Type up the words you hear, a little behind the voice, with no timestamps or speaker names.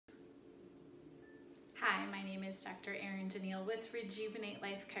Hi, my name is Dr. Erin Denil with Rejuvenate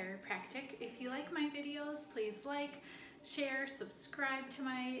Life Chiropractic. If you like my videos, please like, share, subscribe to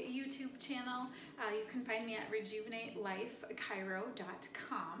my YouTube channel. You can find me at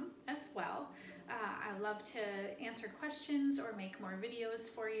rejuvenatelifechiro.com as well. I love to answer questions or make more videos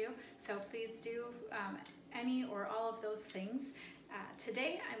for you, so please do any or all of those things.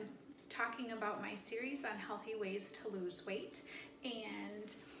 Today I'm talking about my series on healthy ways to lose weight,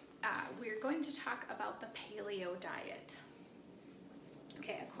 and we're going to talk about the paleo diet.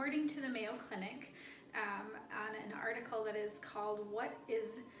 Okay, according to the Mayo Clinic, on an article that is called What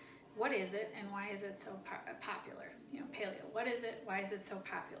is it and why is it so popular? You know, paleo, what is it, why is it so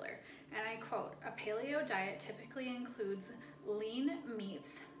popular? And I quote, a paleo diet typically includes lean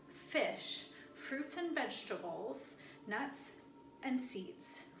meats, fish, fruits and vegetables, nuts and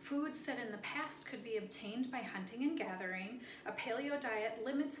seeds. Foods that in the past could be obtained by hunting and gathering. A paleo diet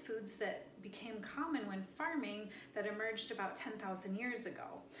limits foods that became common when farming that emerged about 10,000 years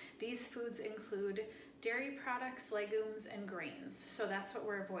ago. These foods include dairy products, legumes, and grains, so that's what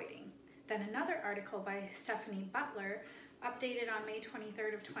we're avoiding. Then another article by Stephanie Butler, updated on May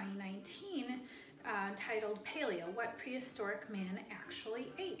 23rd of 2019, titled Paleo, What Prehistoric Man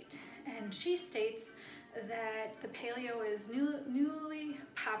Actually Ate. And she states that the paleo is newly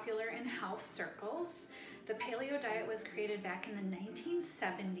popular in health circles. The paleo diet was created back in the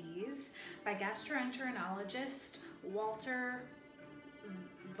 1970s by gastroenterologist Walter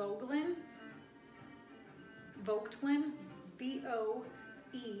Vogelin, Voegtlin,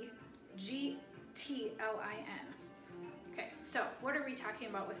 V-O-E-G-T-L-I-N. Okay, so what are we talking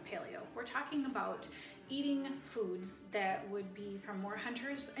about with paleo? We're talking about eating foods that would be from more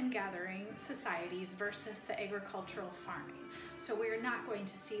hunters and gathering societies versus the agricultural farming. So we're not going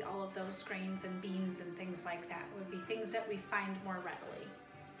to see all of those grains and beans and things like that. It would be things that we find more readily.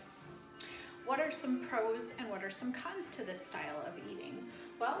 What are some pros and what are some cons to this style of eating?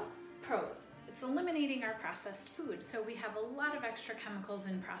 Well, pros. It's eliminating our processed food. So we have a lot of extra chemicals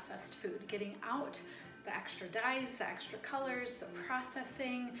in processed food, getting out the extra dyes, the extra colors, the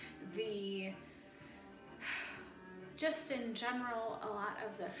processing, just in general, a lot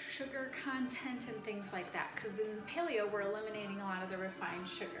of the sugar content and things like that, because in paleo we're eliminating a lot of the refined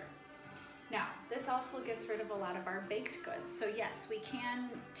sugar. Now, this also gets rid of a lot of our baked goods. So yes, we can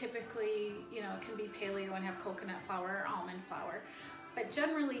typically, it can be paleo and have coconut flour or almond flour, but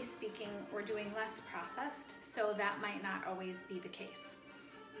generally speaking, we're doing less processed, so that might not always be the case.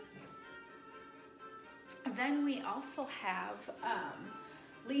 Then we also have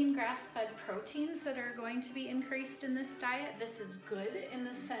lean grass-fed proteins that are going to be increased in this diet. This is good in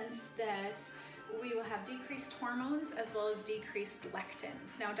the sense that we will have decreased hormones as well as decreased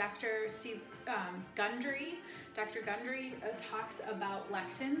lectins. Now, Dr. Gundry talks about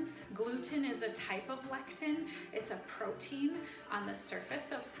lectins. Gluten is a type of lectin. It's a protein on the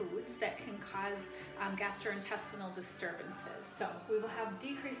surface of foods that can cause gastrointestinal disturbances. So we will have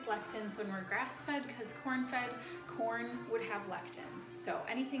decreased lectins when we're grass-fed, because corn-fed, corn would have lectins. So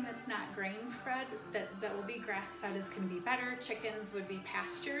anything that's not grain-fed that will be grass-fed is going to be better. Chickens would be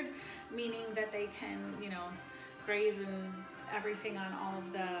pastured, meaning that they can, graze and everything on all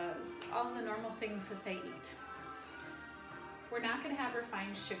of the normal things that they eat. We're not going to have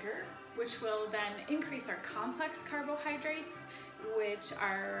refined sugar, which will then increase our complex carbohydrates, which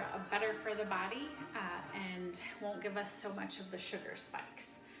are better for the body and won't give us so much of the sugar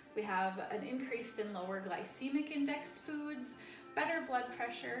spikes. We have an increase in lower glycemic index foods, better blood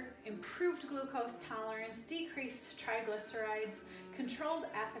pressure, improved glucose tolerance, decreased triglycerides, controlled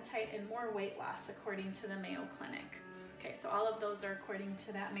appetite, and more weight loss, according to the Mayo Clinic. Okay, so all of those are according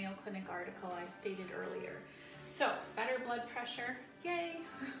to that Mayo Clinic article I stated earlier. So, better blood pressure, yay!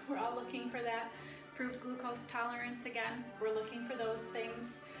 We're all looking for that. Improved glucose tolerance, again, we're looking for those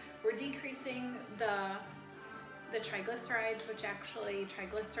things. We're decreasing the triglycerides, which actually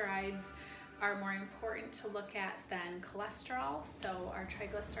triglycerides are more important to look at than cholesterol. So our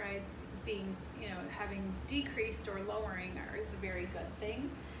triglycerides being, having decreased or lowering is a very good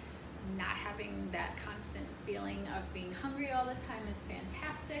thing. Not having that constant feeling of being hungry all the time is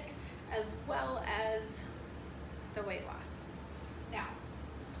fantastic, as well as the weight loss. Now,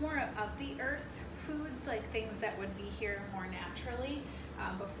 it's more of the earth foods, like things that would be here more naturally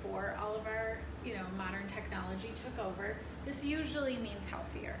before all of our, modern technology took over. This usually means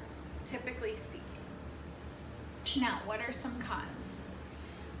healthier, typically speaking. Now, what are some cons?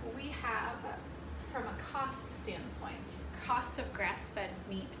 We have, from a cost standpoint, cost of grass-fed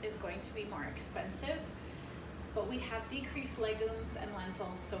meat is going to be more expensive, but we have decreased legumes and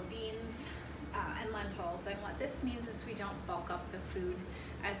lentils, so beans, and lentils. And what this means is we don't bulk up the food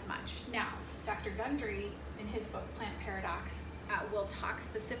as much. Now, Dr. Gundry, in his book Plant Paradox, will talk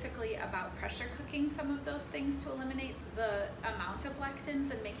specifically about pressure cooking some of those things to eliminate the amount of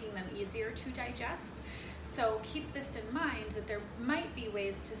lectins and making them easier to digest. So keep this in mind, that there might be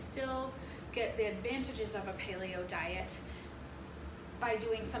ways to still get the advantages of a paleo diet by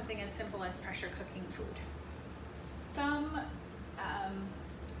doing something as simple as pressure cooking food. Some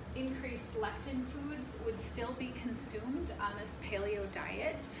increased lectin foods would still be consumed on this paleo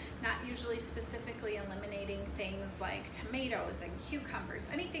diet, not usually specifically eliminating things like tomatoes and cucumbers,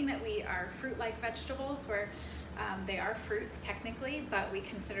 anything that we are fruit-like vegetables where they are fruits technically, but we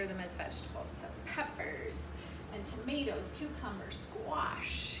consider them as vegetables. So peppers and tomatoes, cucumbers,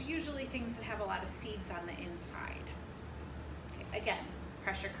 squash, usually things that have a lot of seeds on the inside. Okay, again,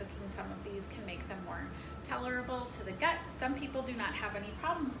 pressure cooking some of these can make them more tolerable to the gut. Some people do not have any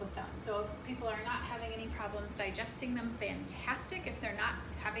problems with them. So if people are not having any problems digesting them, fantastic. If they're not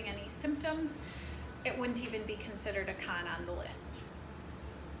having any symptoms, it wouldn't even be considered a con on the list.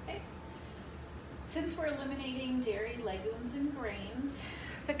 Okay. Since we're eliminating dairy, legumes, and grains,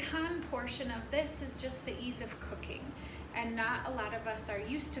 the con portion of this is just the ease of cooking. And not a lot of us are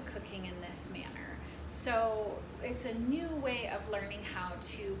used to cooking in this manner. So it's a new way of learning how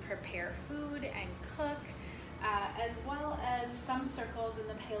to prepare food and cook, as well as some circles in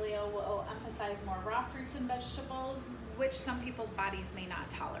the paleo will emphasize more raw fruits and vegetables, which some people's bodies may not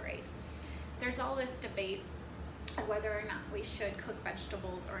tolerate. There's all this debate whether or not we should cook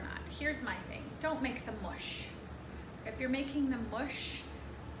vegetables or not. Here's my thing, don't make them mush. If you're making them mush,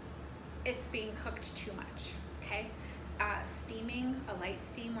 it's being cooked too much, okay? Steaming, a light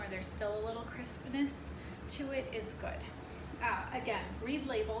steam where there's still a little crispness to it is good. Again, read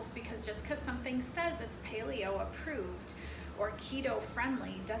labels, because just because something says it's paleo approved or keto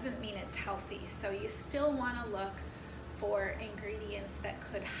friendly doesn't mean it's healthy. So you still want to look for ingredients that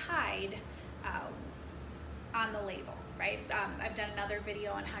could hide on the label, right? I've done another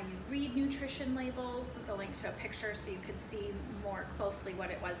video on how you read nutrition labels with a link to a picture so you could see more closely what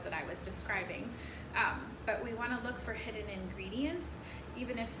it was that I was describing. But we want to look for hidden ingredients.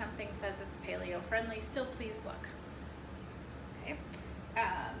 Even if something says it's paleo friendly, still please look. Okay.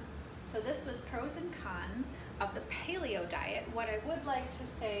 So this was pros and cons of the paleo diet. What I would like to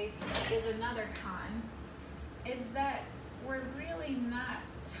say is another con is that we're really not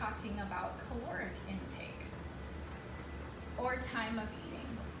talking about caloric intake or time of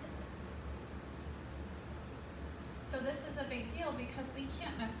eating. So this is a big deal because we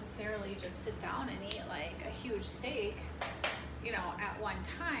can't necessarily just sit down and eat like a huge steak, you know, at one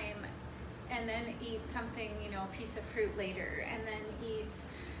time, and then eat something, you know, a piece of fruit later, and then eat,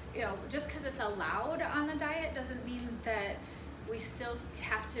 you know, just because it's allowed on the diet doesn't mean that we still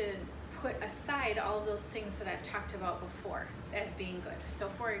have to put aside all of those things that I've talked about before as being good. So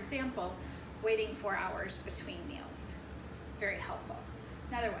for example, waiting 4 hours between meals, very helpful.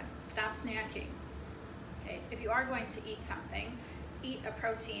 Another one, stop snacking. Okay, if you are going to eat something, eat a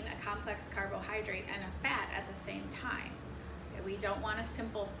protein, a complex carbohydrate, and a fat at the same time. Okay, we don't want a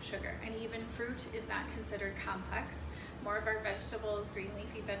simple sugar, and even fruit is not considered complex. More of our vegetables, green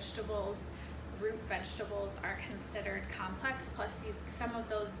leafy vegetables, root vegetables are considered complex, plus some of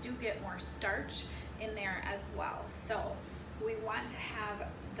those do get more starch in there as well. So we want to have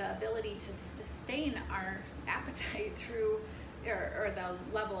the ability to sustain our appetite through or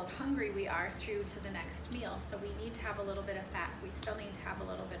the level of hungry we are through to the next meal. So we need to have a little bit of fat, we still need to have a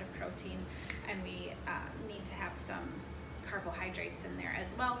little bit of protein, and we need to have some carbohydrates in there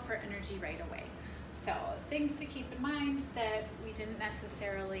as well for energy right away. So things to keep in mind that we didn't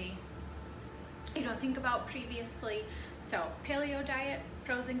necessarily, you know, think about previously. So paleo diet,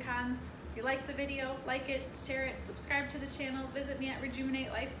 pros and cons. If you liked the video, like it, share it, subscribe to the channel, visit me at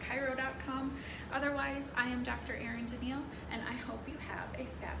rejuvenatelifechiro.com. Otherwise, I am Dr. Erin Denil, and I hope you have a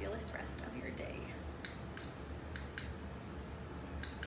fabulous rest of your day.